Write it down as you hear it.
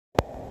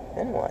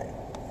Anyone.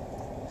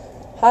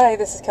 Hi,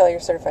 this is Kelly, your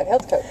certified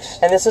health coach.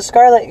 And this is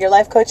Scarlett, your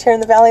life coach here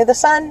in the Valley of the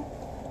Sun.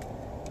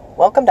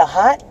 Welcome to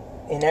Hot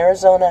in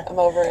Arizona. I'm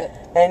over it.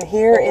 And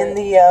here in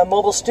the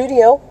mobile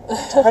studio,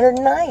 it's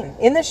 109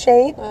 in the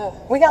shade.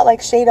 We got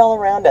like shade all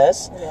around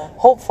us. Yeah.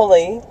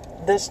 Hopefully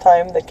this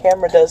time the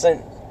camera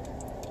doesn't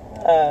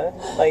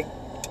like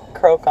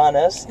croak on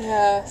us.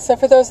 Yeah, so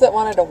for those that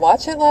wanted to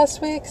watch it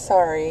last week,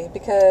 sorry,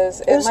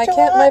 because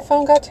my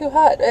phone got too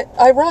hot.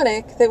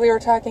 Ironic that we were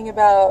talking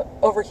about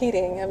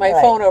overheating, and my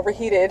phone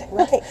overheated.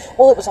 Right.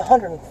 Well, it was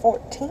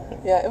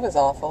 114. Yeah, it was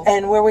awful.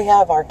 And where we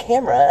have our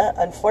camera,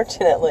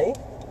 unfortunately,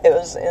 it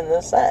was in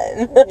the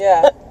sun.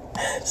 Yeah.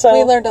 So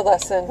we learned a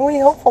lesson. We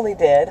hopefully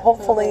did.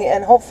 Hopefully,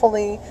 and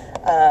hopefully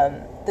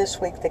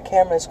this week the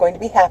camera is going to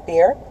be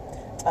happier.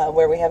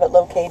 Where we have it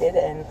located,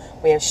 and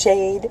we have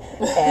shade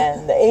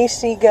and the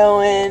AC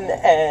going,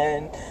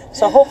 and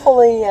so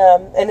hopefully,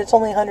 and it's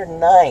only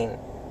 109.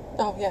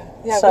 Oh yeah,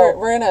 yeah. So,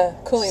 we're in a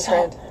cooling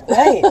trend.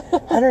 Right,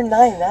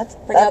 109.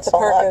 That's a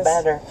lot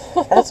better.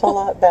 That's a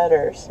lot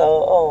better.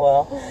 So oh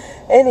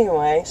well.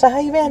 Anyway, so how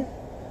you been?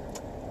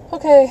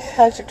 Okay.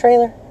 How's your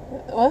trailer?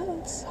 Well,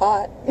 it's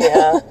hot.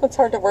 Yeah. It's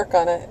hard to work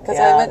on it because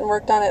I went and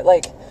worked on it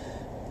like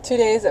 2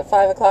 days at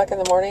 5 o'clock in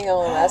the morning. It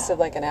only lasted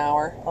like an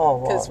hour. Oh,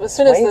 wow. Because as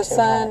soon as the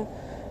sun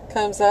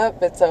comes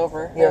up, it's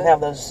over. You don't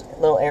have those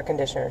little air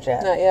conditioners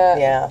yet? Not yet.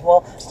 Yeah.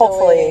 Well,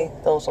 hopefully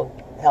those will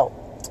help.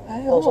 I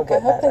hope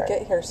they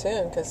get here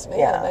soon because,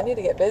 man, I need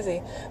to get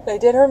busy. But I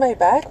did hurt my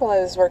back while I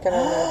was working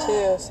on there,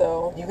 too.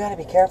 So you got to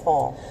be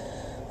careful.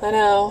 I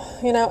know.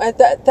 You know,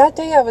 that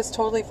day I was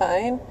totally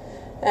fine.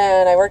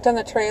 And I worked on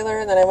the trailer,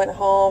 and then I went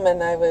home,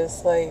 and I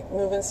was, like,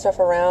 moving stuff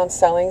around,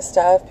 selling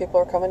stuff. People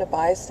were coming to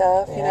buy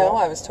stuff, you know.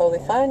 I was totally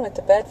fine, went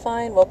to bed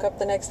fine, woke up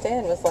the next day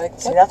and was like,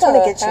 See, that's when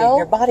it gets you.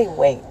 Your body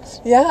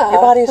waits. Yeah.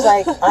 Your body's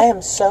like, I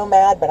am so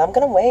mad, but I'm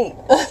going to wait.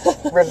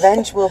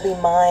 Revenge will be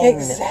mine.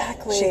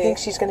 Exactly. She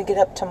thinks she's going to get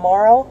up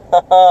tomorrow?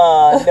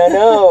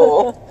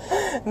 No.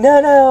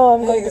 No,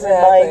 I'm going to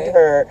remind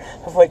her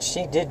of what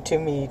she did to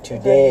me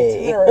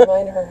today. I'm going to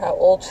remind her how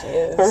old she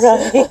is.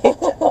 Right.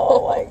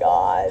 Oh, my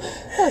God.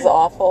 That was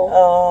awful.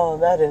 Oh,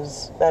 that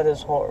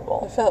is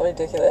horrible. I felt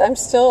ridiculous. I'm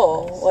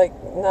still, like,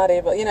 not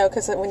able, you know,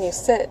 because when you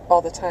sit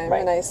all the time,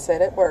 and I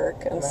sit at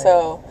work, and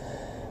so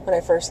when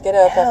I first get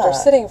up after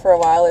sitting for a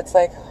while, it's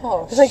like,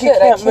 oh, it's like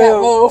shit, I can't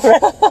move.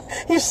 Right?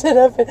 You sit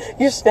up, and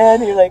you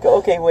stand, and you're like,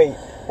 okay, wait.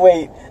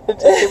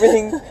 It's like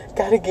everything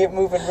got to get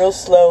moving real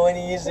slow and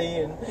easy,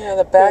 and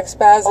the back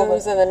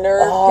spasms and the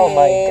nerve pain,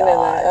 my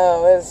God.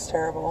 it was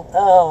terrible.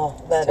 Oh,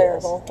 that's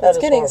terrible. It's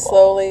getting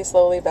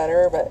slowly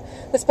better, but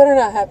this better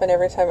not happen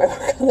every time I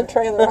work on the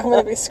trailer. I'm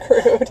going to be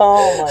screwed.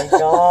 Oh my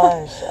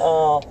gosh!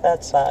 Oh,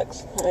 that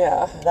sucks.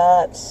 Yeah,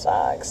 that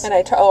sucks. And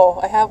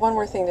I have one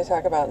more thing to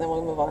talk about, and then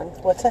we'll move on.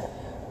 What's that?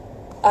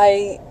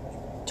 I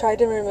tried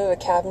to remove a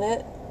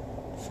cabinet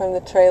from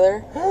the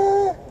trailer,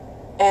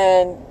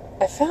 and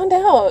I found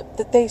out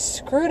that they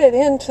screwed it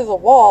into the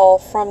wall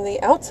from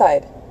the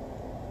outside.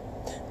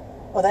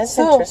 Oh, that's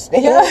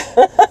interesting. Yeah.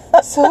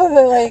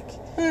 So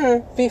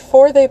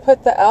before they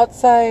put the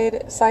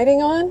outside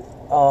siding on,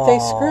 they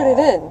screwed it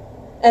in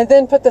and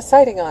then put the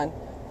siding on.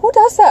 Who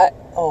does that?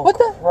 Oh, what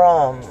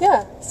crumb.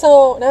 Yeah.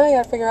 So now I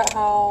got to figure out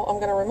how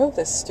I'm going to remove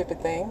this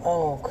stupid thing.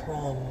 Oh,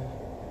 crumb.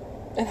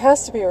 It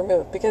has to be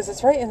removed because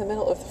it's right in the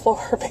middle of the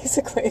floor,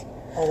 basically.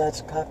 Oh,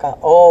 that's caca.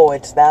 Oh,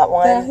 it's that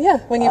one? Yeah,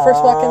 when you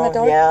first walk in the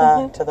door.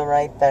 Yeah, to the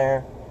right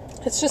there.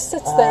 It just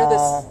sits there,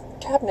 this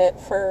cabinet,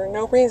 for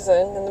no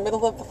reason in the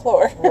middle of the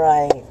floor.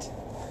 Right.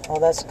 Oh,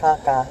 that's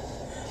caca.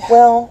 Yeah.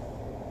 Well,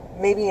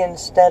 maybe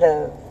instead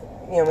of,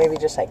 maybe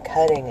just like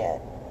cutting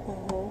it,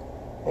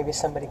 maybe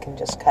somebody can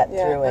just cut through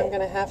it. Yeah, I'm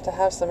going to have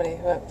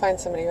find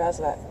somebody who has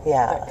that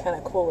kind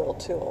of cool little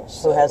tool.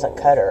 Who has a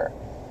cutter.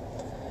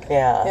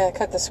 Yeah. Yeah,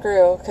 cut the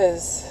screw,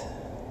 because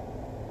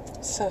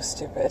so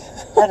stupid.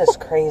 That is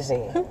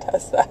crazy. Who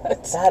does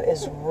that? That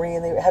is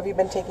really... Have you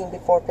been taking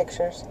before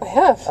pictures? I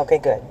have. Okay,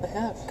 good. I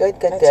have. Good.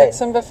 I took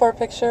some before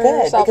pictures.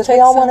 Good, because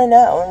we all want to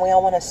know, and we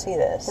all want to see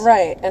this.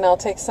 Right, and I'll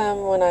take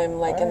some when I'm,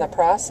 in the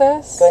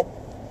process. Good.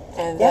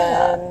 And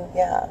then...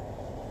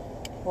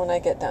 when I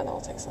get done,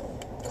 I'll take some.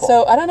 Cool.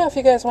 So, I don't know if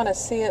you guys want to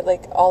see it,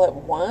 all at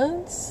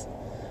once,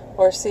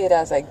 or see it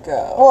as I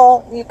go.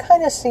 Well, you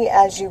kind of see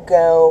as you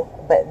go,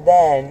 but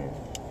then...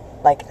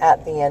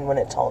 at the end when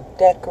it's all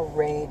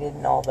decorated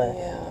and all the,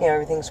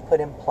 everything's put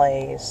in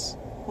place,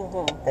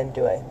 then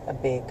do a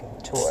big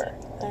tour,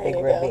 a big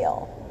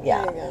reveal.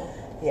 Yeah. There you go.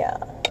 Yeah.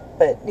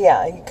 But,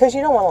 because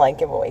you don't want to,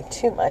 give away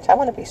too much. I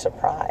want to be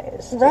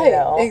surprised. Right,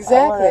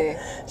 exactly.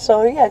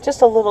 So,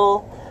 just a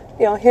little,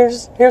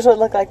 here's what it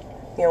looked like,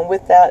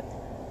 with that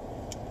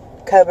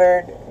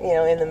cupboard,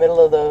 in the middle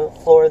of the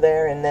floor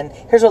there, and then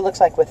here's what it looks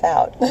like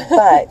without.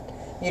 But...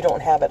 you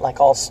don't have it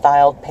all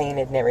styled,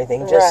 painted, and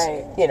everything. Just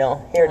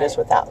here it is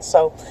without.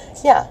 So,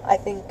 I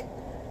think,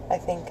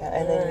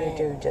 and then you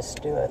do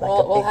just do it a big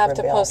reveal. We'll have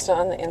to post it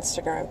on the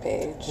Instagram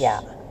page.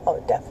 Yeah. Oh,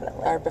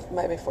 definitely.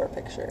 My before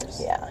pictures.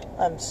 Yeah,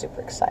 I'm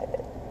super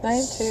excited. I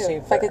am too.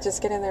 Super. If I could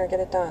just get in there and get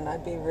it done,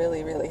 I'd be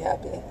really, really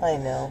happy. I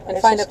know. And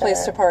find a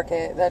place to park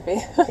it. That'd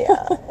be...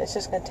 Yeah, it's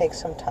just going to take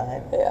some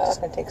time. Yeah. It's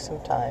just going to take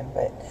some time.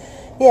 But,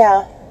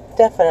 yeah,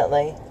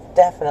 definitely.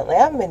 Definitely.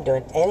 I haven't been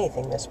doing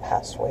anything this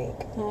past week.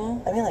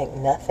 Mm-hmm. I mean, like,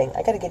 nothing.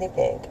 I got a guinea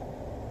pig.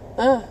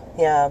 Ah.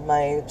 Yeah,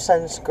 my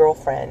son's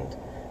girlfriend,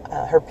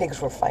 her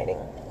pigs were fighting.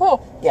 Oh.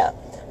 Yeah.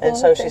 And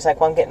so okay. she's like,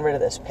 well, I'm getting rid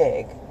of this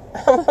pig.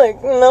 I'm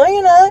like, no,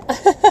 you're not.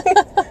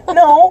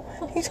 No,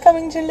 he's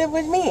coming to live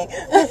with me.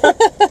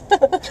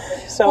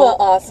 So, well,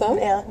 awesome.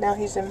 Yeah, now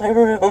he's in my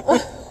room.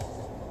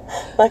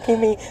 Lucky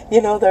me.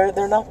 You know,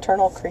 they're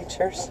nocturnal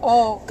creatures.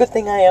 Oh. Good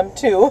thing I am,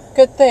 too.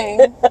 Good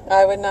thing.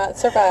 I would not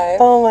survive.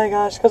 Oh, my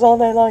gosh, because all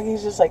night long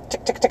he's just like,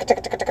 tick, tick, tick,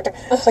 tick, tick, tick, tick.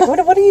 It's like,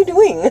 what are you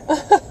doing?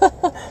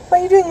 What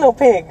are you doing, little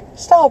pig?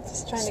 Stop.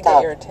 He's trying to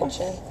Stop. get your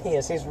attention. He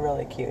is. He's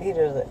really cute. He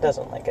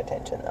doesn't like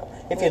attention, though.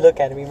 If you look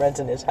at him, he runs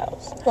in his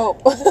house. Oh.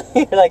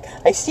 You're like,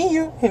 I see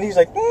you. And he's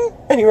like,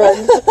 and he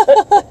runs.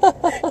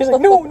 He's like,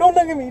 no, don't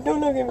look at me.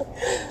 Don't look at me.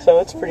 So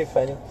it's pretty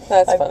funny.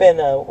 That's I've funny.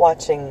 been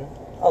watching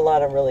a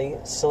lot of really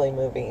silly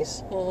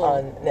movies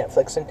on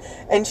Netflix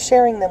and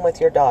sharing them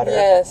with your daughter.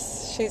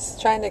 Yes, she's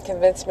trying to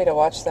convince me to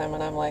watch them,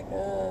 and I'm like,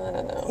 I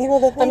don't know. You know,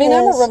 the thing I mean,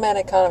 I'm is, a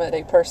romantic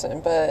comedy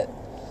person, but...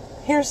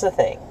 Here's the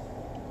thing.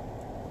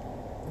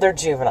 They're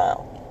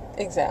juvenile.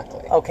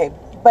 Exactly. Okay,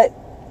 but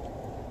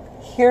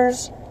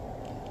here's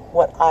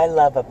what I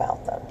love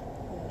about them.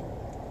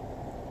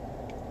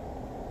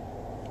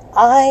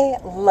 I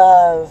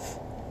love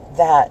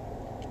that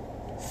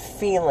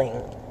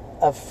feeling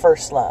of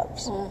first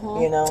loves,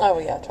 you know? Oh,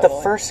 yeah, totally.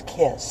 The first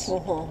kiss,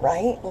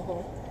 right?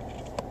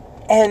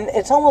 And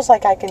it's almost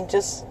like I can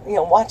just,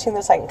 watching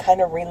this, I can kind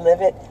of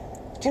relive it.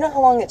 Do you know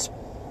how long it's,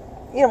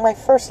 my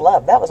first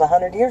love, that was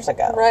 100 years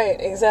ago. Right,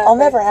 exactly. I'll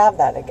never have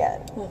that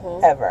again,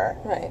 ever.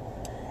 Right.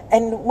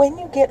 And when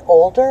you get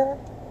older,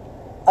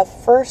 a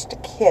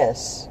first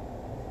kiss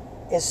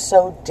is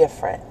so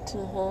different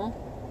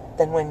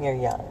than when you're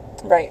young.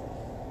 Right.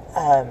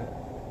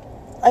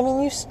 I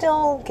mean, you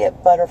still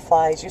get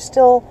butterflies. You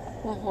still,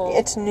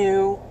 it's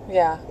new.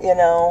 Yeah.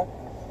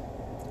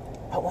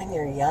 But when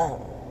you're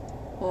young,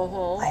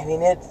 I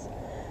mean,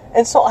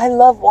 and so I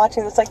love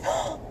watching this, like,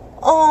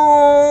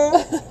 oh,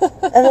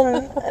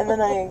 and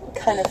then I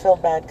kind of feel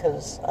bad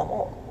because I'm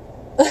old.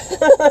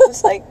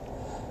 It's like,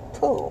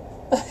 poo.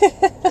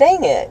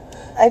 Dang it.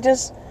 I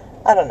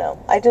don't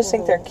know. I just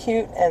think they're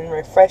cute and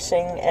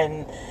refreshing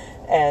and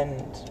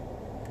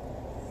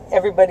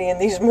everybody in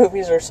these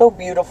movies are so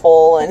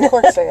beautiful. And of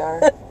course they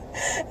are.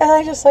 And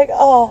I just like,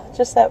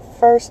 just that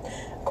first.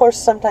 Of course,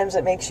 sometimes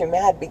it makes you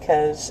mad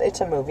because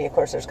it's a movie. Of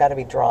course, there's got to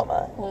be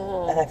drama.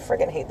 And I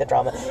friggin' hate the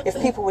drama. If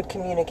people would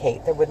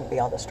communicate, there wouldn't be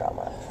all this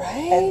drama.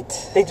 Right. And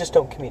they just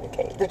don't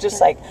communicate. They're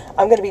just like,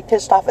 I'm going to be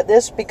pissed off at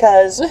this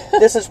because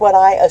this is what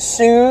I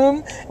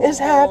assume is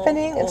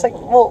happening. It's like,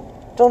 well,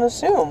 don't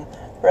assume,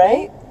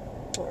 right?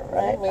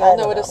 Right? We all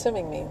know what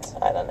assuming means.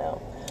 I don't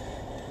know.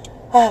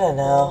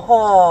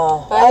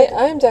 Oh,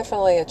 I'm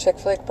definitely a chick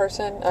flick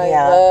person. I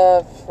Yeah.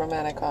 love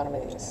romantic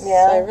comedies.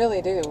 Yeah. I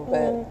really do.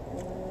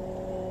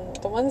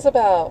 But the ones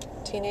about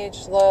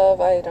teenage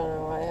love, I don't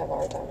know. I have a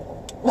hard time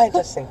with them. I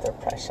just think they're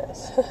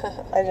precious.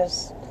 I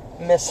just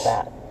miss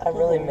that. I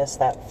really miss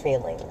that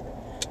feeling.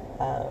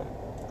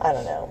 I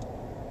don't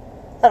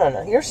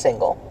know. You're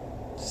single.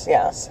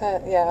 Yeah.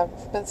 Yeah,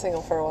 I've been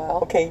single for a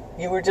while. Okay,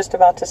 you were just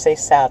about to say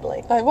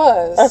sadly. I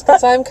was,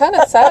 because I'm kind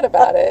of sad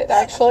about it,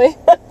 actually.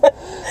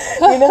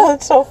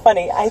 It's so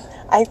funny. I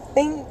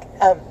think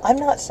I'm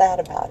not sad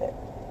about it.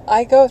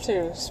 I go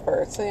through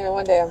spurts.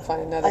 One day I'm fine,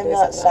 another day I'm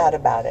not sad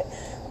about it.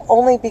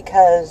 Only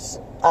because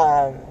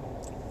I've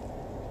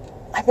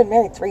been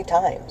married 3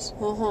 times.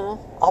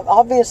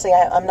 Obviously,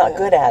 I'm not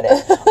good at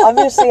it.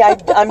 Obviously,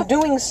 I'm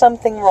doing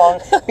something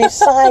wrong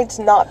besides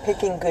not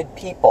picking good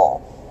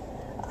people.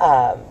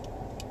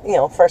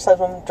 First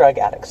husband, drug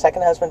addict.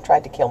 Second husband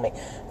tried to kill me.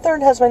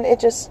 Third husband,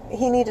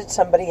 he needed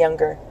somebody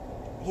younger.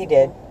 He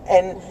did.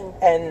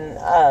 And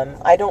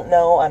I don't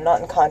know. I'm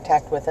not in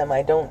contact with him.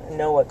 I don't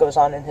know what goes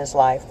on in his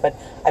life. But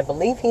I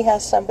believe he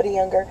has somebody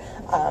younger.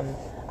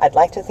 I'd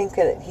like to think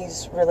that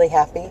he's really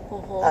happy.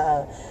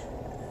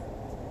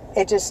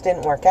 It just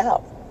didn't work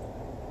out.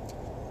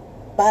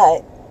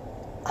 But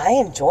I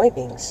enjoy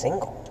being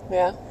single.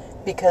 Yeah.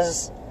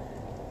 Because...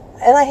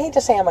 And I hate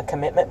to say I'm a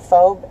commitment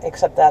phobe,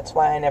 except that's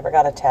why I never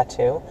got a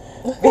tattoo.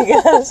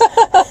 Because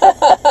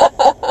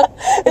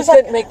you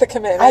couldn't make the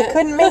commitment. I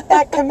couldn't make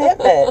that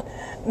commitment.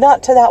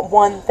 Not to that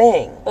one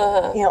thing.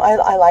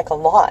 I like a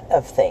lot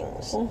of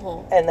things.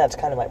 And that's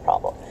kind of my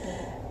problem.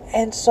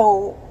 And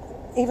so,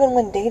 even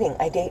when dating,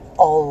 I date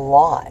a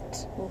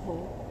lot.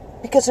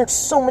 Because there's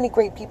so many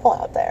great people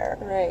out there.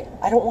 Right.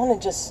 I don't want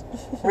to just...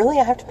 Really?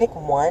 I have to pick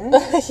one?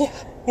 Yeah.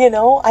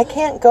 I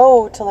can't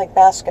go to, like,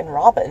 Baskin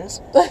Robbins.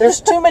 There's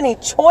too many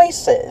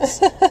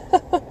choices.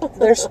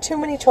 There's too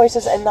many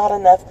choices and not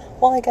enough...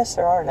 Well, I guess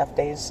there are enough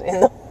days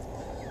in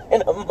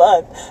a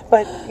month.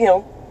 But,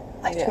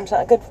 ice cream's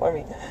not good for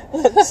me.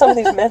 Some of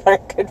these men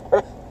aren't good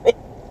for me.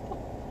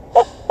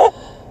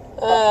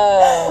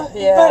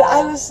 Yeah. But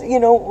I was,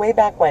 way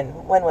back when.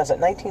 When was it?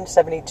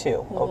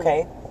 1972.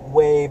 Okay,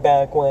 way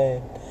back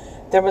when.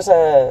 There was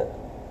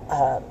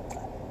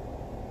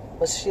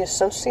was she a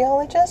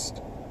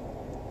sociologist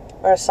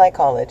or a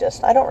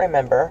psychologist? I don't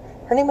remember.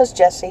 Her name was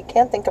Jessie.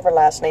 Can't think of her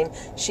last name.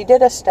 She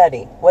did a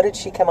study. What did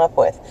she come up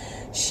with?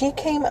 She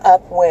came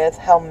up with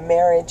how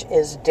marriage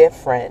is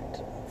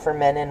different for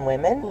men and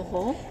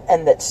women,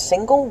 and that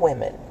single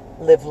women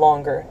live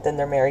longer than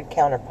their married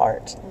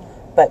counterparts,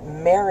 but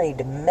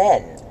married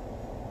men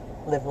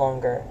live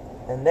longer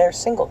than their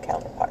single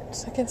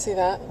counterparts. I can see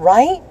that.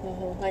 Right?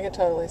 I can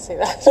totally see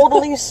that.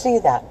 Totally see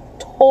that.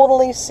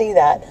 Totally see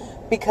that.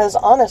 Because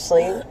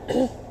honestly,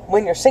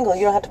 when you're single,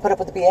 you don't have to put up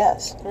with the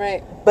BS.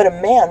 Right. But a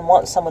man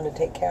wants someone to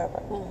take care of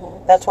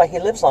him. That's why he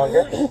lives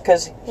longer,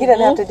 because he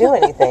doesn't have to do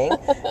anything.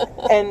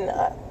 And,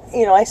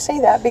 I say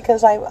that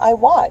because I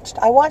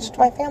watched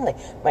my family.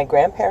 My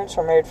grandparents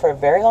were married for a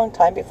very long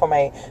time before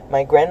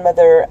my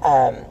grandmother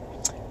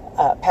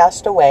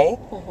passed away.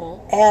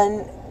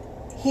 And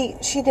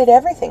she did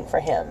everything for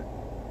him.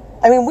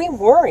 I mean, we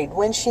worried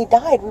when she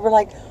died. We were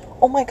like,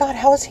 oh my God,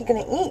 how is he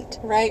going to eat?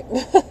 Right.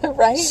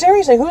 Right.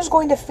 Seriously, who's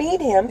going to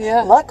feed him?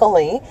 Yeah.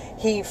 Luckily,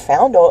 he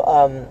found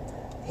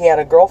he had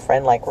a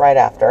girlfriend like right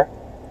after.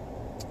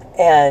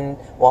 And,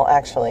 well,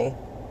 actually,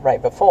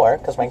 right before,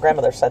 because my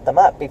grandmother set them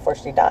up before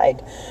she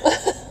died.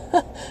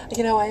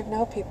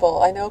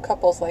 I know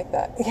couples like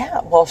that.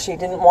 Yeah, well, she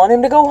didn't want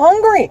him to go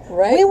hungry.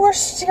 Right. We were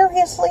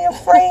seriously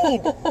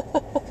afraid.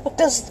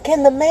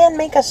 Can the man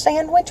make a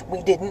sandwich?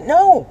 We didn't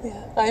know.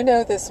 Yeah. I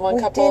know this one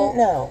We couple didn't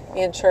know.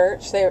 in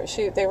church. They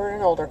were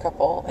an older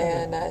couple,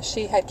 and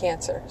she had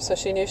cancer, so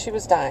she knew she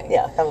was dying.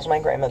 Yeah, that was my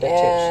grandmother too.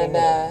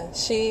 And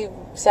she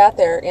sat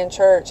there in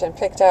church and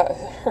picked out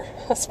her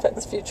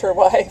husband's future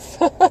wife.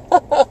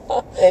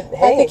 Hey,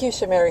 I think you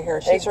should marry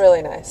her. She's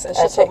really nice, and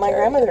she'll that's take what my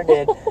care of you.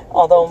 grandmother did.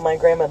 Although my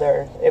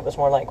grandmother, it was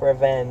more like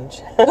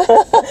revenge.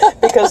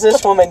 Because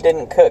this woman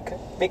didn't cook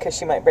because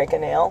she might break a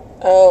nail.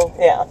 Oh.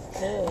 Yeah.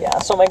 Yeah.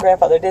 So my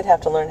grandfather did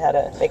have to learn how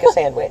to make a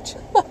sandwich.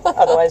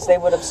 Otherwise they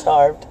would have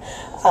starved.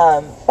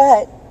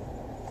 But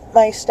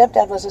my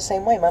stepdad was the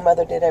same way. My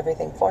mother did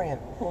everything for him.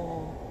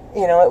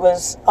 It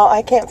was,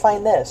 I can't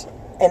find this.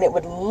 And it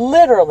would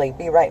literally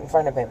be right in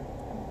front of him.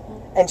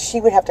 And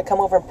she would have to come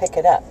over and pick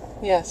it up.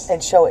 Yes.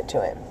 And show it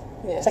to him.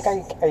 Yes. It's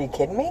like, are you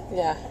kidding me?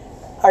 Yeah.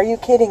 Are you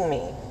kidding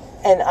me?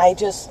 And I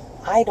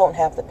don't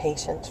have the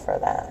patience for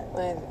that.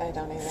 I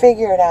don't either.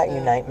 Figure it out, you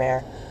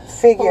nightmare.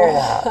 Figure it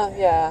out.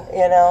 Yeah.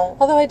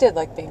 Although I did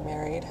like being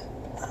married.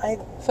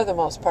 For the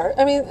most part.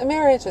 I mean,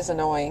 marriage is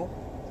annoying.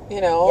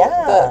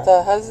 Yeah.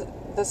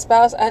 The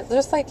spouse,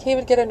 just like he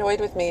would get annoyed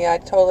with me,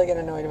 I'd totally get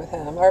annoyed with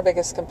him. Our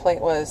biggest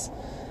complaint was,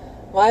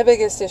 my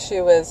biggest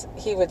issue was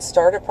he would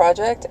start a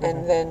project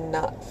and then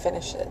not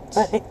finish it.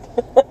 Right.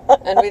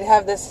 And we'd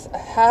have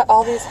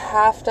all these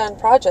half-done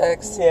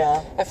projects.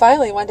 Yeah. And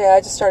finally, one day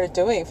I just started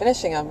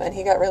finishing them, and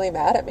he got really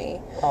mad at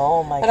me.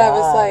 Oh my god. And I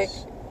was like,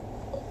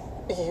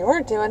 you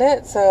weren't doing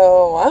it,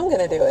 so I'm going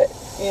to do it.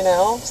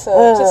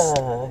 So just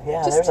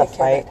there's a take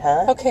care of fight, it.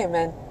 huh? Okay,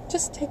 man,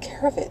 just take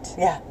care of it.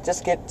 Yeah,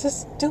 just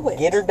do it.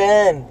 Get her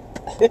done.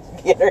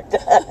 Get her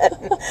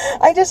done.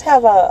 I just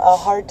have a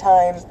hard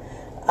time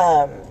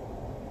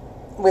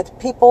with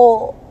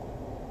people,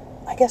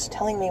 I guess,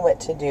 telling me what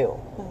to do.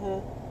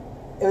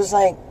 It was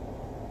like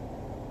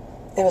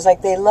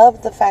they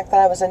loved the fact that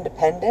I was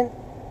independent,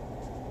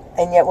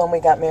 and yet when we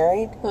got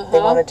married, they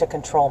wanted to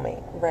control me.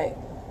 Right.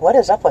 What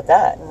is up with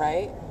that?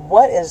 Right.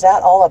 What is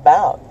that all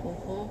about?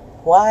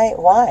 Why?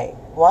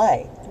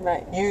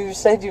 Right. You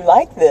said you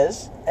liked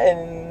this,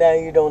 and now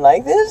you don't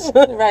like this?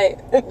 Right.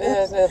 It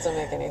doesn't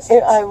make any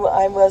sense. I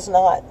was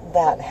not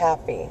that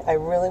happy. I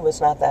really was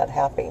not that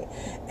happy.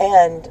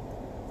 And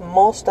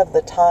most of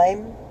the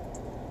time,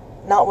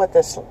 not with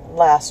this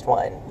last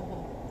one,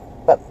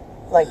 but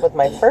like with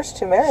my first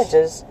two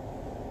marriages,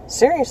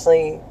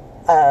 seriously,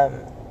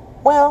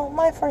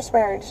 my first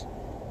marriage,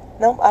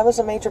 no, I was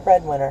a major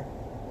breadwinner.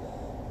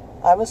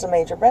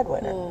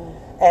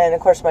 And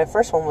of course my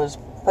first one was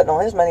putting all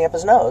his money up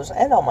his nose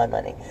and all my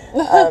money.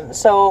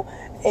 So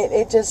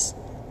it just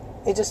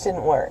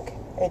didn't work.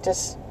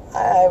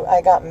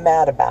 I got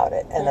mad about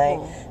it, and I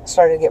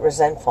started to get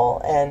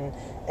resentful, and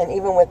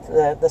even with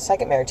the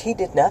second marriage, he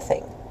did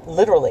nothing.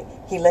 Literally,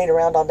 he laid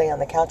around all day on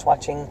the couch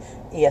watching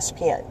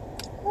ESPN.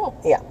 Oh.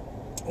 Yeah,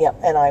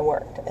 and I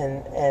worked,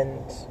 and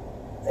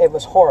it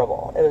was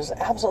horrible. It was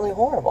absolutely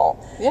horrible.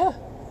 Yeah.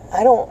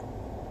 I don't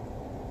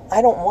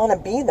want to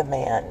be the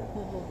man.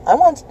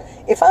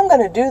 If I'm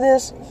going to do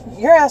this,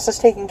 your ass is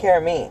taking care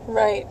of me.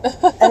 Right.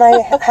 And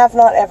I have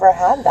not ever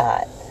had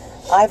that.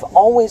 I've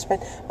always been,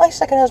 my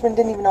second husband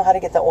didn't even know how to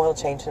get the oil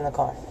changed in the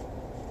car.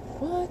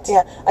 What?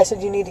 Yeah, I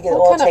said, you need to get the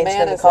What oil kind of changed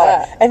man in the is car.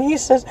 that? And he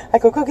says, I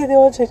go get the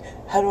oil changed.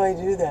 How do I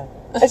do that?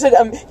 I said,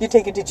 you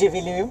take it to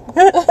Jiffy Lube.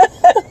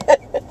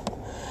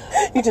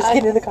 You just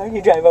get in the car,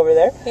 you drive over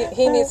there.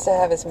 He needs to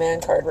have his man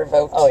card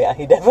revoked. Oh yeah,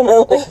 he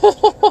definitely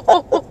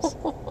does.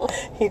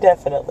 He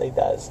definitely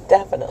does.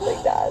 Definitely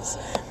does.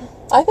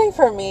 I think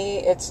for me,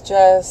 it's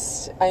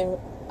just I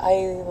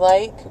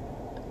like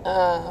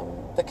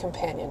The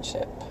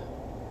companionship.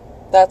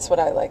 That's what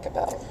I like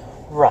about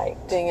Right.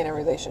 being in a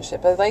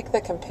relationship. I like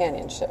the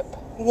companionship.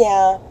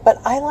 Yeah, but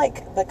I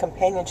like the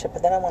companionship,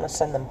 but then I want to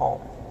send them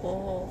home.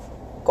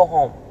 Mm-hmm. Go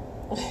home.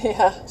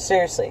 Yeah.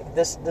 Seriously,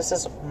 this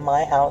is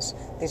my house.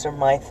 These are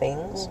my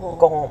things. Mm-hmm.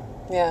 Go home.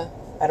 Yeah.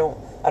 I don't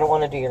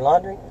want to do your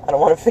laundry. I don't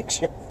want to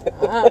fix your food.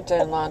 I'm not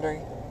doing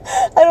laundry.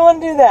 I don't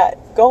want to do that.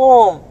 Go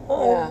home.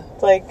 Yeah.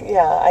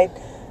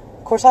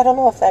 Of course, I don't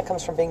know if that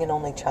comes from being an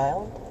only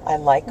child. I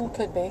like It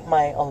could be.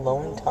 my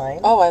alone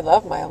time. Oh, I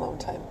love my alone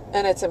time.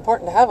 And it's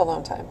important to have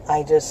alone time.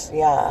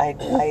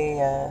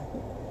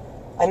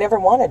 I never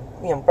wanted,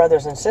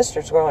 brothers and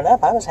sisters growing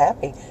up. I was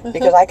happy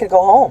because I could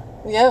go home.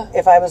 Yeah.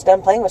 If I was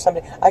done playing with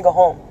somebody, I go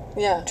home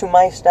Yeah. to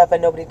my stuff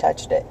and nobody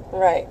touched it.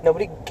 Right.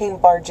 Nobody came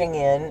barging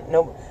in.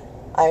 No,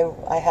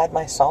 I had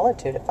my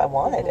solitude if I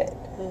wanted it.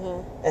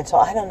 Mm-hmm. And so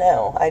I don't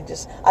know.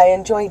 I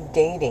enjoy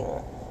dating.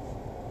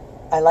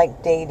 I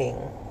like dating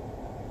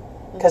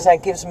because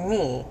that gives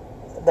me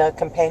the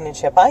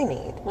companionship I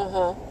need.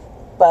 Uh-huh.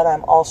 But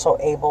I'm also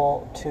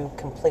able to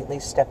completely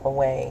step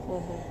away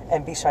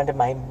and be surrounded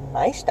by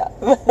my stuff.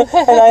 And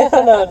I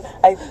don't know.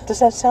 Does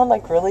that sound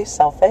like really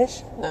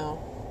selfish? No.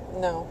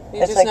 You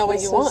It's just like, know what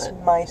this you is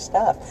want. my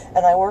stuff.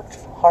 And I worked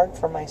hard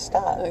for my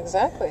stuff.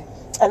 Exactly.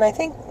 And I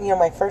think,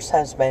 my first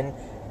husband,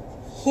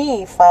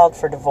 he filed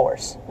for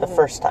divorce the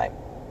first time.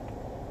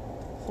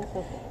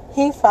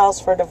 He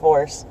files for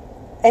divorce.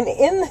 And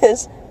in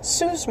this,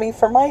 sues me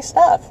for my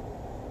stuff.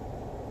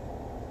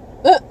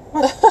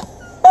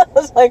 I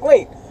was like,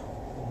 wait,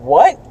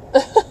 what?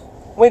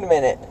 Wait a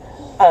minute.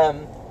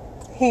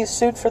 He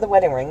sued for the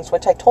wedding rings,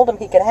 which I told him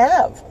he could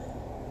have.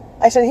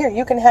 I said, here,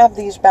 you can have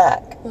these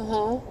back.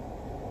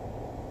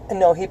 And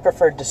no, he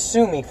preferred to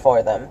sue me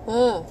for them.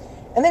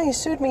 And then he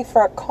sued me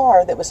for a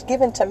car that was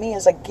given to me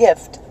as a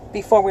gift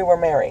before we were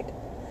married.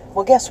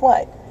 Well, guess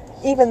what?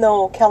 Even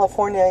though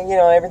California,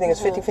 everything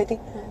is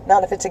 50-50,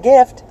 not if it's a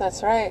gift.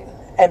 That's right.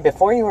 And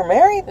before you were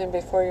married? And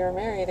before you were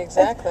married,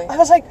 exactly. I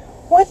was like,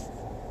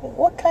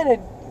 what kind of...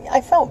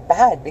 I felt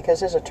bad because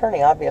his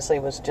attorney obviously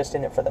was just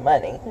in it for the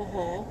money.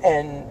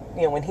 And,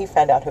 when he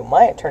found out who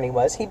my attorney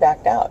was, he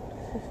backed out.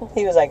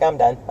 He was like, I'm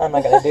done. I'm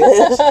not going to do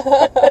this.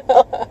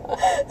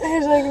 He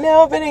was like,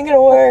 nope, it ain't going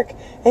to work.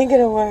 Ain't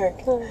going to work.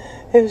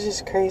 It was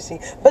just crazy.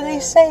 But they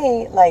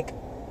say,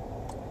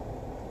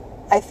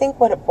 I think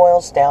what it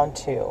boils down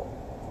to,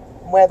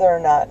 whether or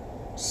not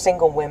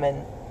single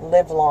women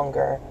live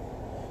longer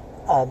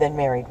than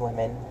married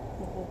women,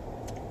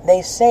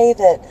 they say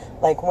that,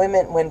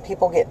 women, when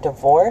people get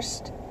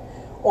divorced,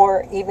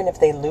 or even if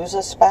they lose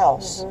a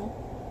spouse,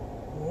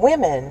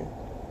 women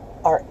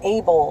are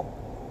able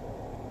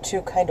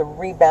to kind of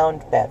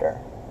rebound better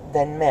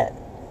than men.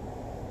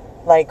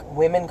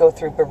 Women go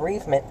through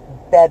bereavement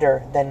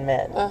better than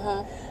men.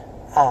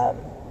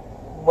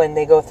 When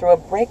they go through a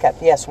breakup,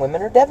 yes,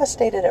 women are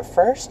devastated at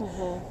first,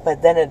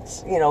 but then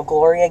it's,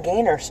 Gloria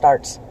Gaynor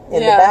starts in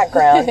the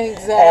background.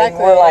 Exactly. And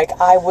we're like,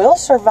 I will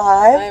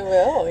survive. I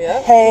will,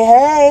 yeah.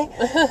 Hey.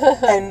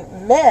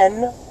 And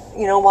men,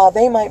 while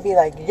they might be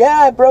like, yeah,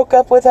 I broke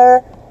up with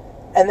her,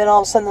 and then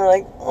all of a sudden they're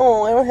like,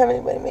 oh, I don't have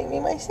anybody to make me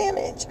my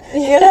sandwich.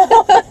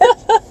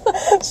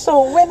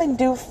 So women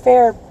do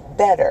fare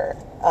better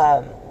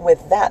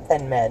with that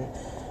than men.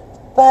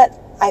 But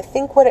I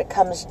think what it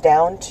comes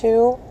down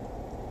to,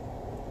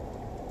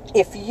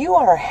 if you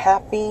are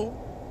happy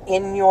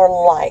in your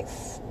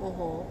life,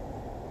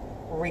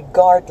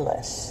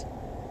 regardless,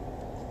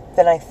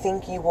 then I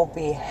think you will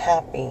be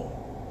happy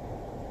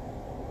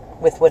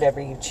with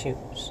whatever you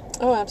choose.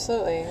 Oh,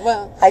 absolutely.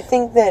 Well, I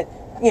think that,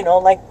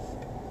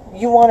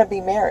 you want to be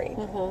married.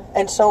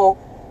 And so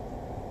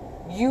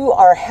you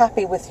are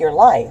happy with your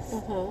life,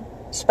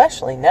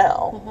 especially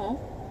now.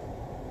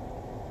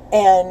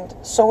 And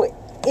so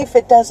if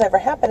it does ever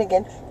happen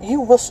again,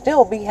 you will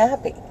still be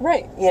happy.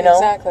 Right.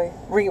 Exactly.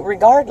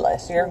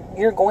 Regardless,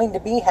 you're going to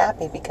be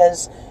happy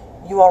because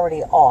you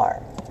already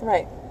are.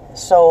 Right.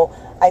 So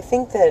I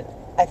think that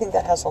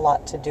has a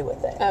lot to do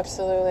with it.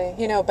 Absolutely.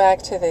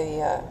 Back to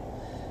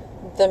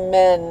the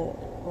men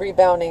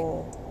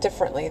rebounding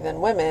differently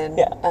than women.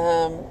 Yeah.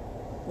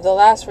 The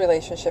last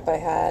relationship I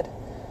had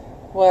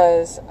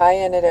I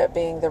ended up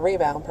being the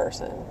rebound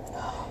person.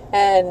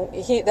 And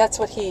that's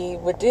what he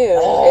would do,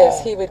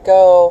 is he would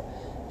go,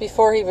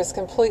 before he was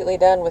completely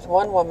done with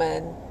one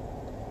woman,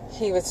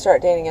 he would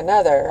start dating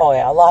another. Oh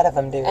yeah, a lot of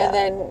them do that. And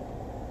then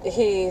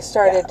he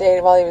started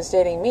dating, while he was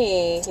dating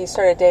me, he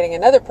started dating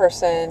another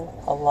person.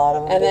 A lot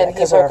of them and do then that he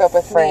 'cause broke they're up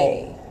with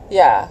afraid. me.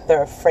 Yeah.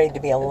 They're afraid to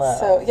be alone.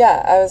 So,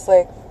 yeah, I was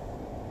like,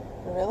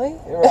 really?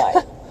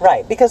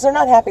 Right, because they're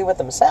not happy with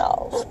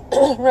themselves.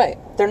 Right.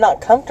 They're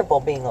not comfortable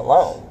being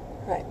alone.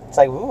 Right. It's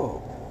like,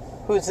 ooh,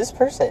 who's this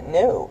person?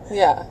 No.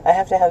 Yeah. I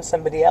have to have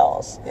somebody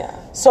else. Yeah.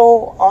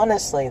 So,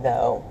 honestly,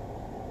 though,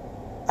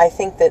 I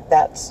think that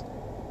that's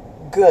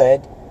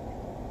good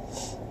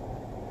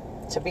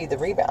to be the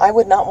rebound. I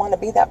would not want to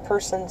be that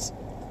person's,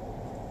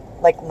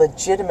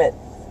 legitimate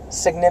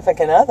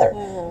significant other.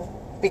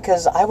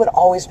 Because I would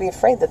always be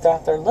afraid that they're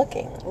out there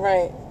looking.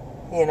 Right.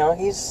 You know,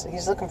 he's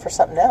looking for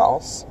something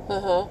else.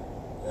 Uh-huh.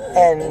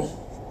 And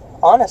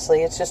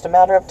honestly, it's just a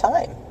matter of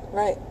time.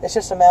 Right. It's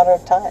just a matter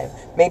of time.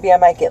 Maybe I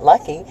might get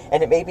lucky,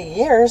 and it may be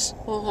years.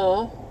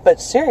 Uh-huh.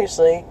 But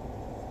seriously,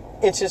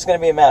 it's just going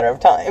to be a matter of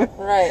time.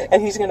 Right.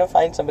 And he's going to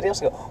find somebody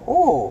else and go,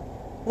 ooh,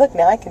 look,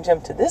 now I can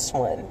jump to this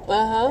one.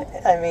 Uh-huh.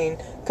 I mean,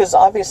 because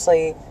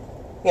obviously, you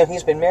know,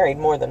 he's been married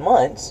more than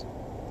once.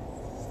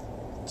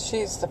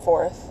 She's the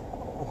fourth.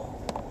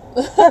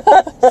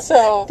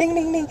 So. Ding,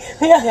 ding, ding.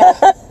 Yeah.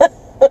 Yeah.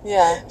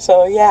 Yeah.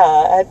 So,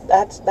 yeah,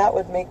 that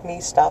would make me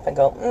stop and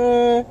go,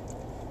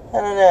 I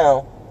don't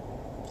know.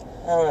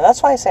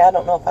 That's why I say I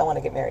don't know if I want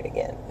to get married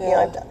again.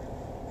 Yeah. You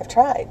know, I've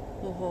tried.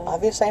 Mm-hmm.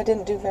 Obviously, I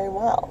didn't do very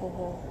well.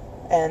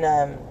 Mm-hmm. And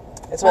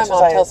as My much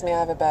mom as tells me I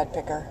have a bad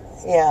picker.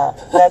 Yeah,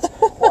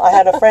 well, I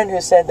had a friend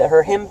who said that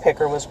her hymn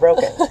picker was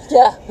broken.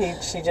 Yeah.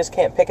 She just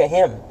can't pick a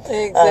hymn.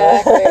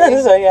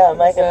 Exactly. So yeah,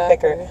 my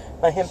Exactly.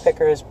 hymn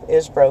picker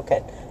is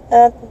broken.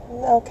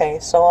 Okay,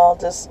 so I'll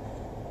just,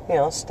 you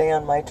know, stay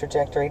on my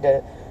trajectory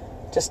to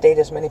just date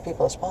as many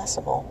people as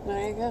possible.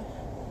 There you go.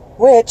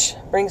 Which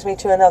brings me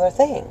to another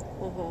thing.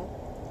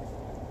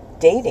 Mm-hmm.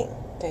 Dating.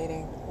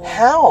 Dating.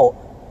 Yeah.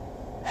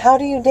 How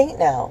do you date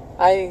now?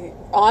 I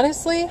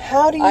honestly,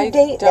 How do you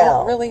date I now?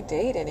 don't really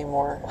date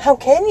anymore. How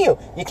can you?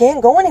 You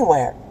can't go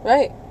anywhere.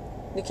 Right.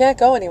 You can't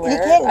go anywhere. You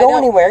can't I go don't-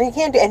 anywhere. You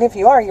can't do, and if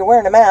you are, you're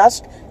wearing a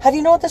mask. How do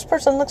you know what this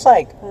person looks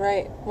like?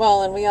 Right.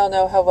 Well, and we all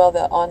know how well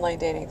the online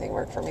dating thing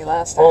worked for me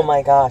last time. Oh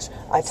my gosh!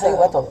 I tell you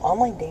what, So- though,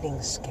 online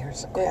dating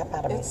scares the crap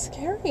out of me. It's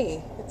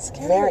scary. It's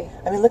scary. Very.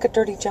 I mean, look at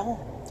Dirty John.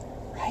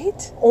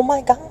 Right? Oh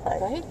my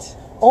God. Right?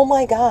 Oh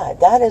my God.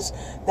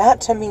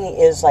 That to me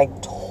is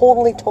like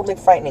totally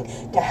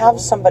frightening. To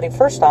have somebody,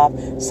 first off,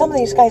 some of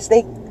these guys,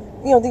 they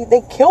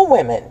kill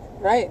women.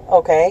 Right.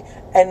 Okay,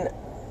 and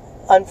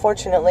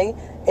unfortunately,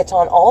 it's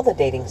on all the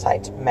dating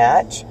sites.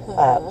 Match,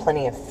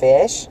 Plenty of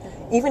Fish,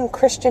 even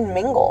Christian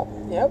Mingle.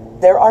 Yep.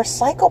 There are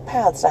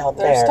psychopaths out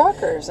They're there.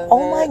 stalkers. And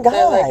Oh my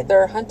God.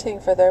 they're hunting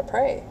for their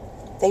prey.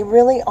 They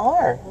really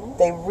are.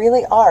 They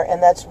really are,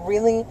 and that's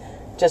really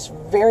just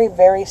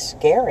very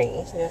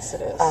scary. Yes,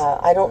 it is.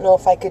 I don't know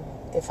if I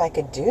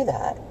could do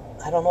that.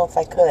 I don't know if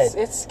I could.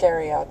 It's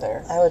scary out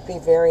there. I would be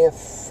very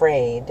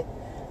afraid,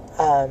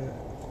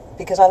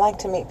 because I like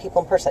to meet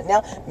people in person.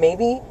 Now,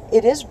 maybe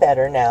it is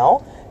better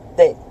now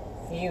that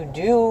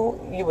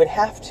you would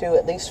have to,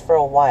 at least for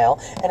a while.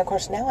 And of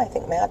course, now I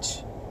think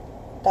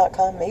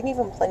Match.com, maybe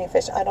even Plenty of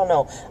Fish, I don't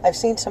know. I've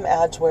seen some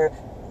ads where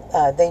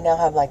they now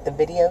have like the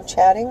video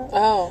chatting.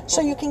 Oh.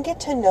 So you can get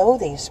to know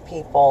these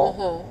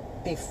people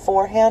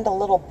beforehand a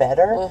little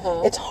better.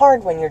 Mm-hmm. It's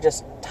hard when you're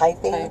just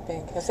typing.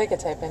 Because they could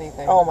type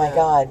anything. Oh my Yeah.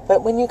 God.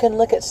 But when you can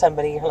look at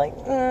somebody, you're like,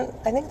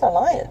 I think they're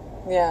lying.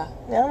 Yeah.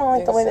 I don't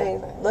like the way they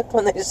Exactly. looked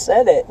when they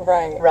said it.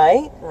 Right.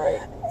 Right? Right.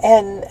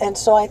 And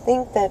so I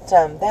think that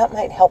that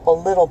might help a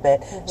little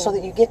bit, so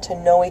that you get to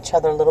know each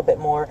other a little bit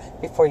more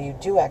before you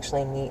do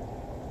actually meet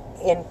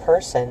in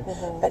person.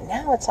 But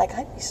now it's like,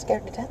 I'd be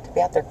scared to death to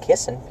be out there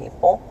kissing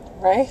people.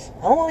 Right?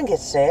 I don't want to get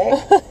sick.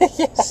 Yeah,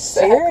 exactly.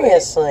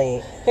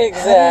 Seriously.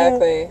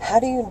 Exactly. How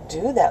do you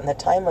do that in the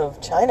time of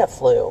China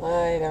flu?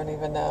 I don't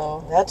even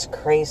know. That's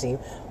crazy.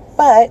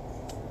 But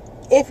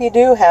if you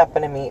do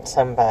happen to meet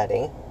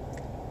somebody,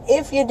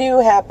 if you do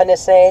happen to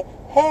say,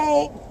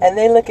 hey, and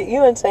they look at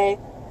you and say,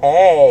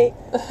 hey,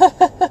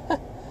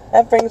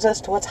 that brings us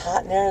to what's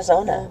hot in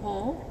Arizona.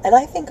 And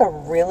I think a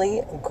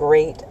really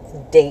great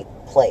date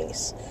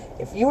place.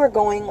 If you are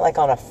going like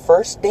on a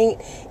first date,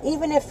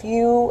 even if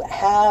you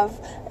have,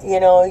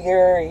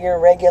 your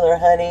regular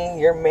honey,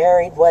 you're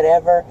married,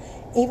 whatever,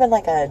 even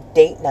like a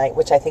date night,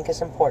 which I think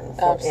is important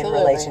for in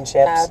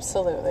relationships.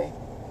 Absolutely.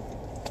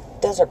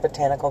 Desert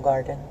Botanical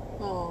Garden.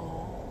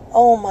 Oh.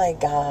 Oh my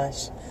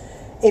gosh.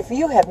 If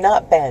you have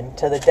not been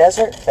to the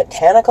Desert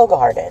Botanical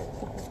Garden,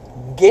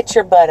 get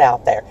your butt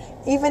out there.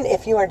 Even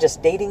if you are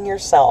just dating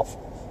yourself,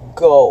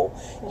 go.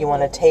 You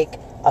want to take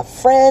a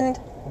friend,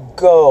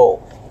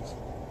 go.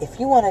 If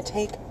you want to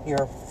take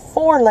your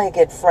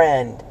four-legged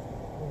friend,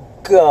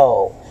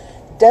 go.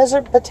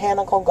 Desert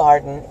Botanical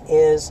Garden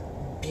is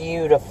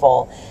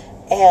beautiful.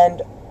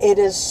 And it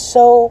is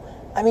so,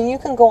 you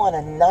can go on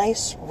a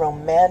nice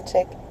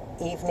romantic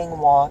evening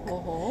walk.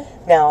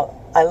 Now,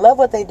 I love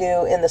what they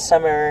do in the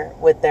summer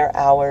with their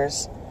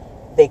hours.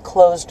 They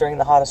close during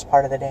the hottest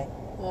part of the day.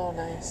 Oh,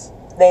 nice.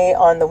 They,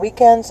 on the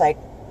weekends, I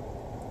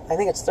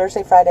think it's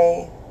Thursday,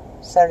 Friday,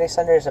 Saturday,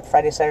 Sunday, or is it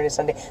Friday, Saturday,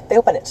 Sunday? They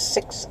open at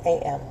 6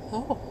 a.m.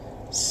 Oh.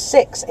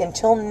 6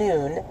 until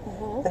noon.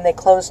 Then they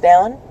close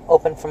down,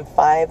 open from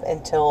 5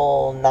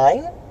 until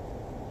 9.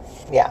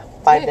 Yeah,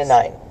 5 to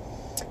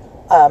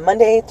 9.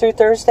 Monday through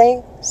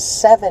Thursday,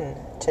 7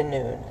 to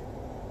noon.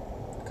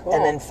 Cool.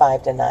 And then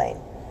 5 to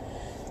 9.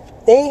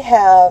 They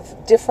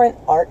have different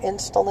art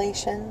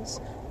installations.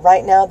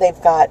 Right now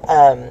they've got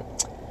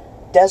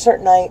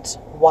Desert Nights,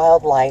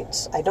 Wild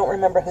Lights. I don't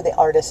remember who the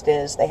artist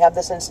is. They have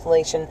this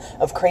installation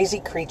of crazy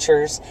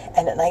creatures,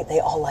 and at night they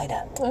all light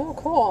up. Oh,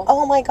 cool.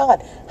 Oh my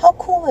God. How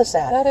cool is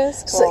that? That is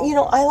cool.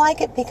 So, I like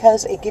it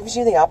because it gives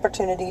you the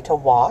opportunity to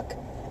walk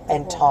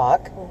and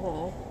talk.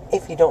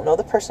 if you don't know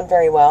the person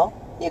very well,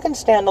 you can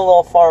stand a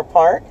little far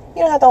apart.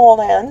 You don't have to hold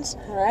hands.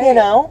 Right. You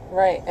know?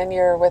 Right. And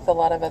you're with a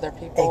lot of other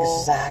people.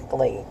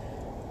 Exactly.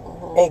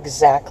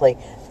 Exactly.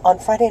 On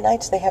Friday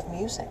nights, they have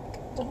music.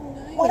 Oh,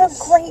 nice. What a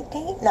great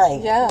date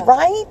night. Yeah.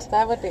 Right?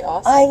 That would be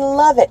awesome. I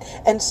love it.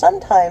 And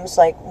sometimes,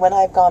 like when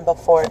I've gone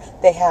before,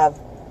 they have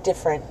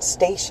different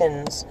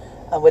stations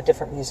with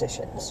different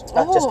musicians,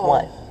 not just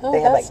one. Oh,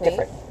 They have like that's neat.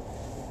 different.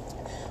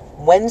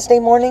 Wednesday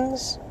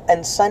mornings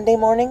and Sunday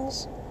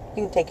mornings,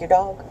 you can take your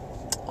dog.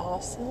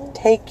 Awesome.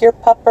 Take your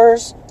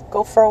puppers,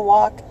 go for a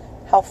walk.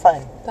 How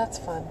fun. That's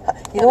fun.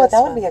 You know what? is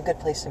That would fun. be a good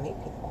place to meet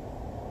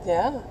people.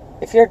 Yeah.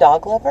 If you're a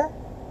dog lover,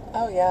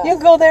 Oh, yeah. you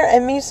go there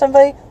and meet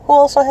somebody who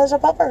also has a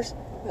puppers.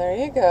 There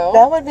you go.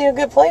 That would be a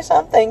good place,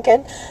 I'm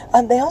thinking.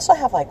 They also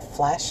have like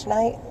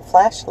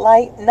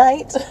flashlight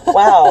nights.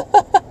 Wow.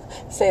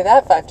 Say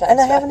that 5 times. And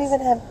I fast. haven't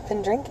even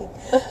been drinking.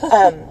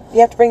 You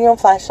have to bring your own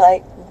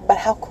flashlight. But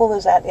how cool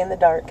is that in the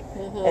dark?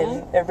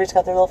 And everybody's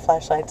got their little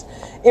flashlights.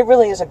 It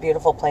really is a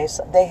beautiful place.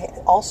 They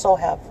also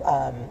have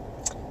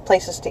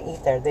places to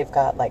eat there. They've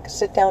got like a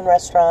sit-down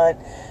restaurant.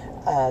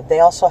 They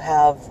also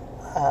have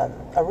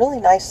a really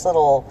nice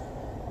little,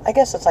 I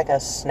guess it's like a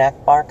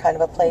snack bar kind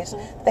of a place.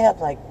 They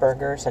have like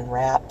burgers and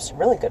wraps,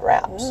 really good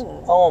wraps.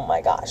 Oh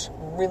my gosh,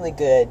 really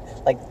good.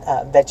 Like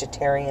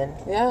vegetarian.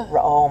 Yeah.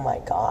 Oh my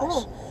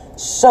gosh.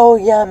 So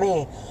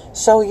yummy.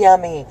 So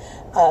yummy.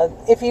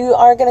 If you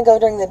are going to go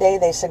during the day,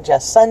 they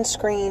suggest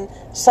sunscreen,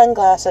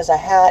 sunglasses, a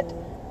hat,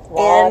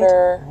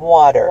 Water. and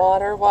water.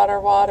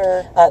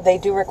 Water. They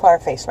do require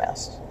face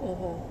masks.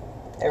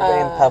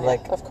 Everybody in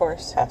public Yeah, of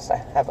course. has to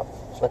have a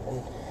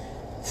flippin'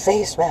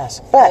 face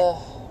mask. But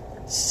Ugh.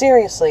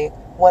 seriously,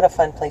 what a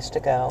fun place to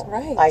go.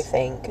 Right. I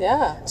think.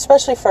 Yeah.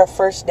 Especially for a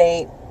first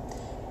date.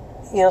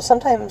 You know,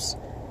 sometimes,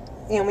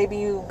 maybe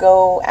you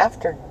go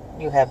after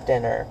you have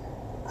dinner.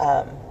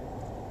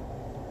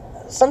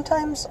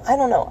 Sometimes, I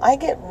don't know, I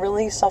get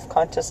really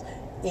self-conscious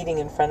eating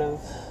in front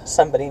of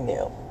somebody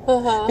new.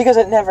 Because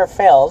it never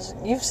fails.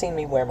 You've seen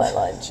me wear my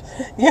lunch.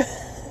 Yeah.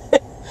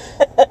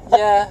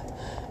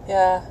 Me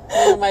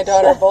and my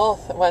daughter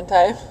both at one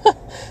time.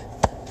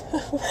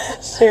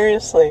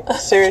 Seriously.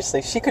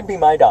 She could be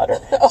my daughter.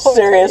 Oh,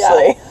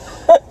 Seriously.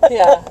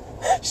 Yeah.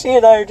 She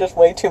and I are just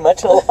way too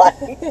much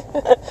alike.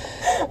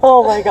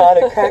 Oh my God,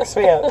 it cracks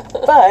me up.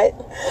 But,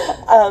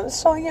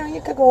 so,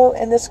 you could go,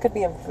 and this could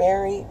be a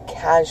very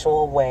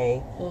casual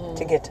way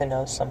to get to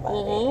know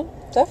somebody.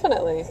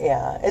 Definitely.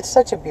 Yeah, it's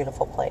such a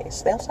beautiful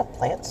place. They also have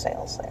plant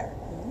sales there.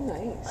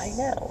 Nice. I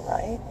know,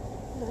 right?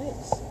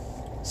 Nice.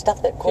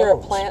 Stuff that If grows. you're a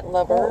plant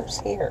lover. Grows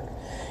here.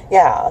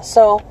 Yeah,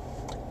 so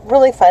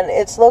really fun.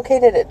 It's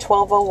located at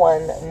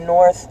 1201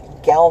 North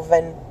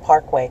Galvin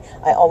Parkway.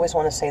 I always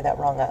want to say that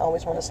wrong. I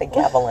always want to say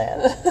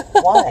Gavilan.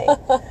 Why?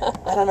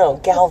 I don't know.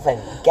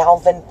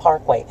 Galvin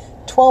Parkway.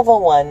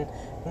 1201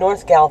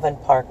 North Galvin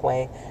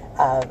Parkway.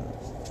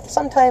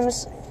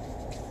 Sometimes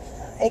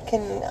it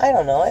can, I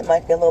don't know, it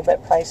might be a little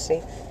bit pricey.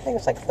 I think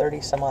it's like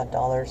 $30 some odd.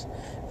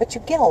 But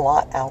you get a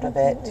lot out of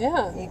it.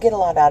 Yeah. You get a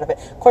lot out of it.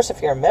 Of course,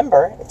 if you're a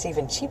member, it's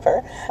even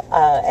cheaper.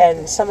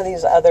 And some of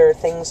these other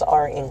things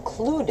are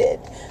included.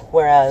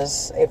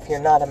 Whereas if you're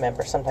not a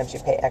member, sometimes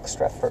you pay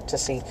extra to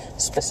see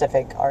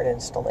specific art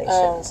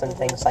installations and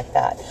things like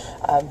that.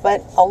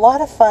 But a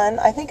lot of fun.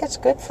 I think it's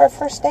good for a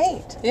first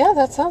date. Yeah,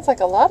 that sounds like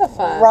a lot of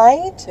fun.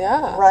 Right?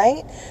 Yeah.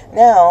 Right?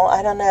 Now,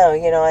 I don't know.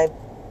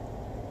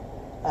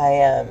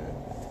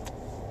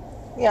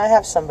 I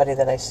have somebody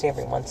that I see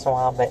every once in a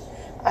while, but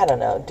I don't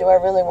know. Do I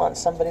really want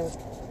somebody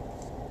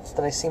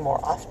that I see more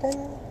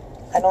often?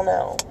 I don't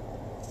know.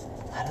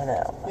 I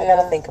Yeah.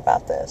 got to think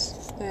about this.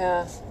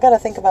 Yeah. Got to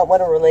think about what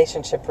a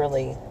relationship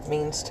really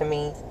means to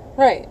me.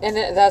 Right, and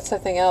that's the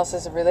thing else,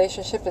 is a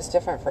relationship is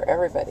different for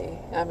everybody.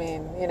 I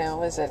mean,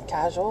 is it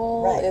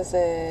casual? Right. Is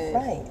it,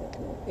 Right.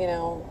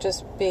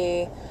 just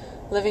be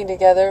living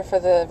together for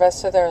the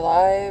rest of their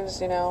lives?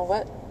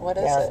 What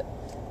is it?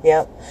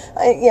 Yeah.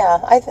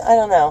 I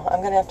don't know. I'm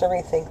going to have to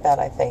rethink that,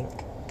 I think.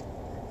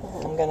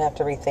 I'm going to have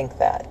to rethink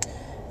that.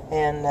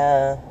 And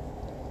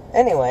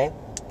anyway,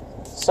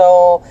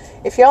 so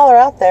if y'all are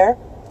out there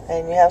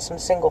and you have some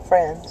single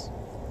friends,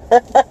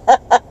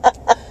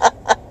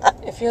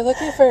 If you're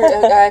looking for a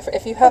guy,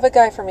 if you have a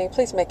guy for me,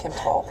 please make him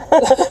tall.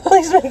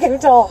 please make him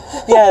tall.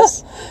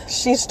 Yes,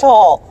 she's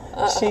tall.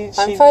 I'm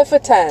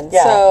 5'10",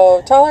 Yeah.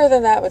 so taller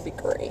than that would be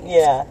great.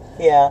 Yeah.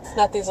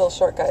 Not these little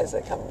short guys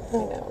that come,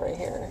 right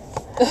here.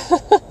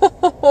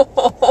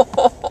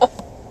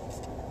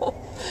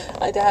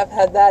 I have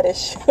had that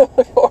issue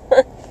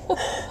before.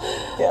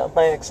 Yeah,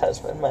 my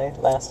ex-husband, my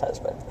last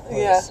husband,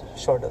 was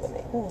shorter than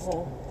me.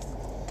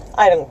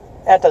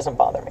 That doesn't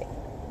bother me.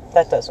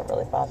 That doesn't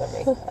really bother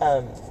me.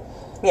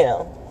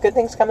 Good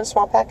things come in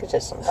small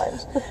packages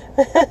sometimes.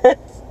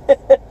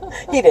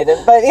 He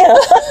didn't, but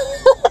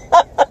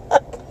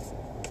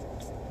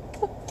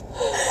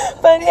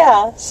But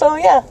yeah, so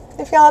yeah,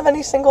 if y'all have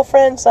any single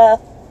friends, let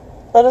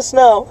us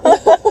know.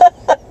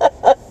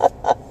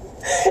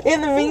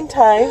 In the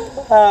meantime,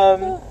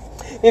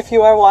 If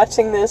you are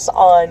watching this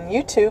on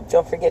YouTube,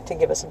 don't forget to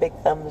give us a big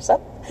thumbs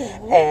up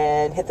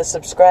and hit the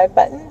subscribe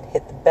button,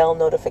 hit the bell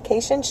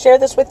notification, share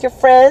this with your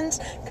friends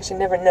because you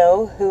never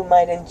know who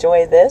might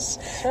enjoy this.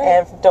 Right.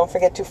 And don't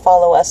forget to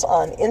follow us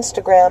on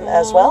Instagram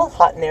as well,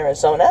 Hot in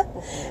Arizona.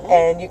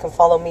 And you can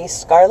follow me,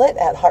 Scarlett,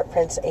 at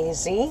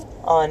HeartPrinceAZ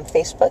on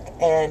Facebook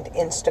and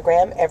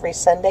Instagram every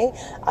Sunday.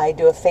 I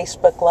do a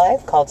Facebook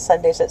Live called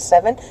Sundays at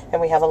 7,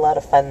 and we have a lot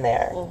of fun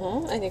there.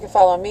 And you can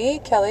follow me,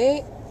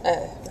 Kelly,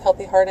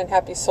 Healthy Heart and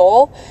Happy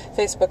Soul,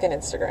 Facebook and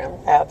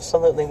Instagram.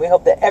 Absolutely. We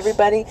hope that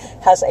everybody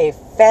has a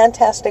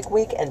fantastic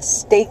week and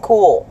stay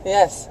cool.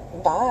 Yes.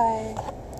 Bye.